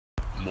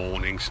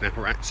Morning,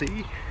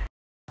 Snapperazzi.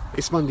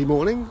 It's Monday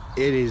morning.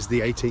 It is the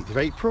 18th of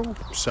April,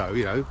 so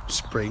you know,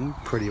 spring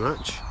pretty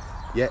much.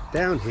 Yet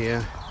down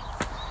here,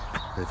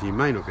 as you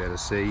may not be able to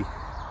see,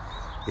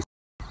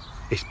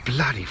 it's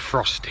bloody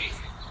frosty.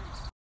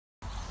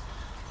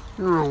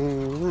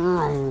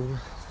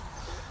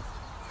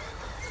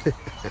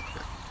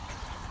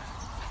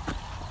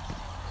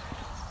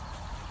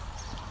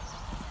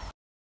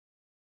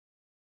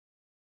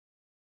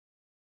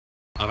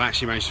 I've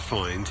actually managed to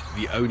find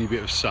the only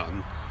bit of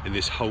sun in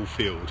this whole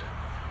field.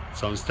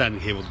 So I'm standing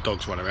here while the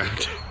dogs run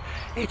around.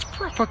 It's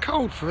proper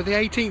cold for the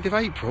 18th of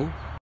April.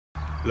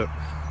 Look,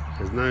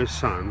 there's no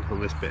sun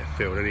on this bit of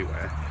field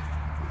anywhere,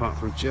 apart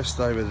from just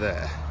over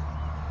there.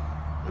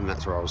 And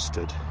that's where I was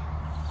stood.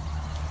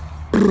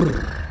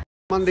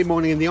 Monday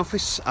morning in the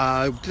office. Did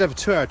have a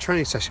 2-hour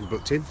training session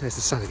booked in. There's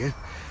the sun again.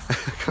 I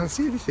can't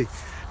see anything.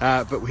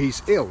 But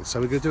he's ill, so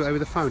we're going to do it over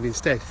the phone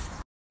instead.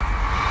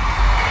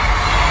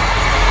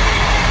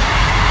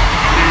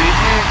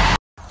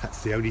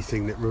 That's the only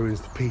thing that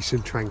ruins the peace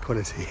and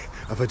tranquility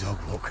of a dog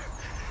walk,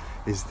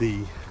 is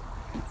the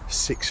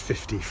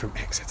 6:50 from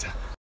Exeter.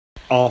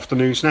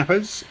 Afternoon,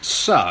 snappers.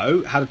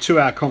 So, had a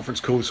 2-hour conference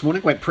call this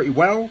morning, went pretty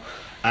well,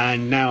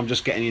 and now I'm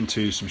just getting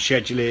into some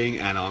scheduling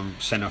and I'm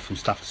sending off some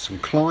stuff to some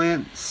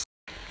clients.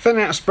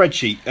 Filling out a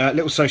spreadsheet,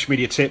 little social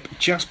media tip,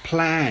 just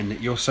plan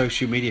your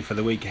social media for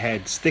the week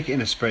ahead. Stick it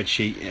in a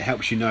spreadsheet, it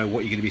helps you know what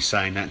you're going to be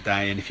saying that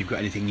day and if you've got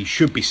anything you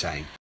should be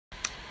saying.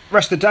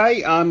 Rest of the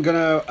day, I'm going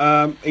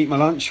to eat my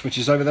lunch, which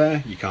is over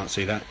there. You can't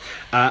see that.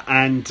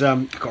 And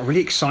I've got a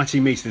really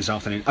exciting meeting this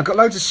afternoon. I've got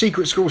loads of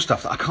secret school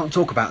stuff that I can't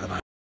talk about at the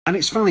moment. And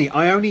it's funny,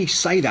 I only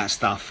say that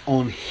stuff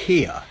on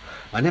here.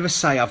 I never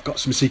say I've got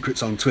some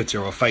secrets on Twitter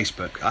or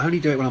Facebook. I only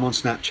do it when I'm on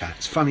Snapchat.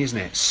 It's funny, isn't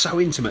it? It's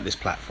so intimate, this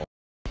platform.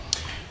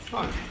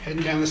 Right,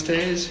 heading down the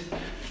stairs,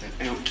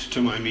 out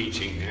to my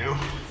meeting now.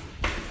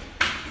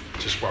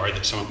 Just worried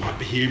that someone might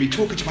be hearing me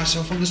talking to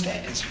myself on the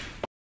stairs.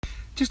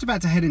 Just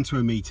about to head into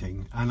a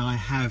meeting and I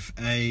have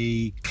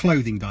a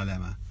clothing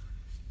dilemma.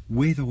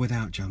 With or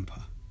without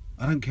jumper?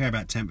 I don't care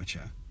about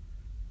temperature.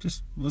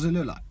 Just what does it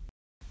look like?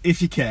 If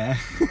you care,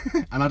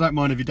 and I don't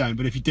mind if you don't,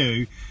 but if you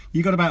do,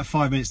 you got about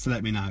 5 minutes to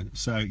let me know.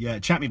 So yeah,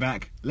 chat me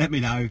back, let me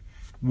know,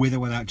 with or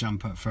without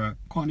jumper, for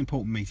quite an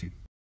important meeting.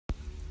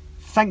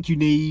 Thank you,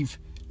 Neve.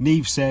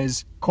 Neve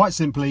says, quite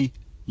simply,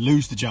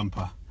 lose the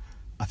jumper.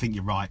 I think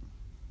you're right.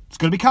 It's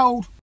going to be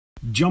cold.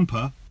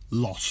 Jumper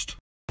lost.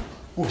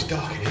 Oh, it's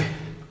dark in here.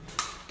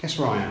 Guess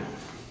where I am?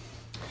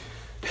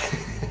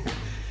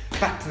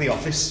 Back to the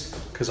office,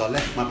 because I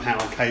left my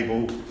power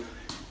cable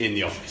in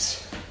the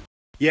office.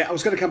 Yeah, I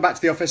was going to come back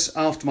to the office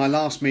after my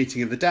last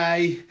meeting of the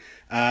day,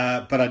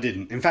 but I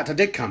didn't. In fact, I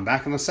did come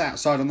back and I sat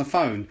outside on the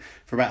phone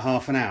for about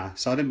half an hour,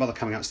 so I didn't bother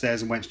coming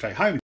upstairs and went straight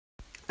home.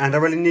 And I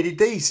really needed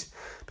these,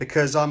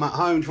 because I'm at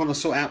home trying to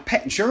sort out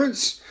pet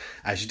insurance,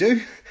 as you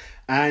do,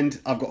 and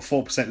I've got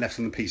 4% left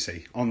on the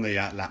PC, on the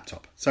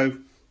laptop. So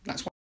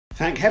that's why.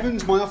 Thank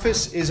heavens my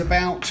office is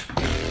about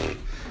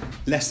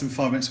less than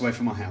 5 minutes away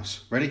from my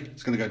house. Ready?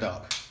 It's going to go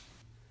dark.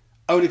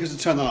 Only because I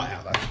turned the light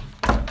out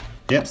though.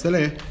 Yep, still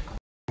here.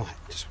 Right,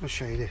 just want to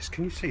show you this.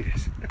 Can you see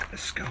this? Look at the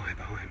sky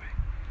behind me.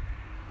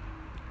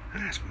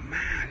 That's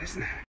mad,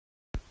 isn't it?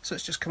 So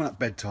it's just coming up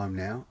bedtime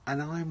now,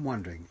 and I'm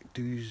wondering,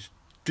 does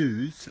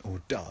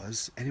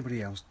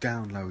anybody else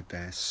download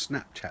their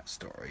Snapchat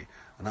story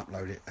and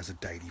upload it as a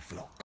daily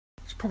vlog?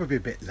 It's probably a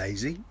bit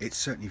lazy. It's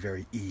certainly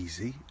very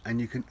easy, and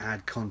you can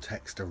add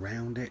context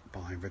around it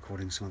by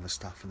recording some other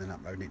stuff and then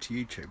uploading it to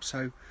YouTube.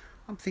 So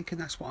I'm thinking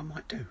that's what I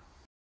might do.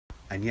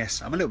 And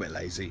yes, I'm a little bit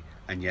lazy,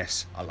 and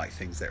yes, I like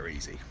things that are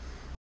easy.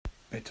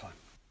 Bedtime.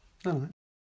 All right.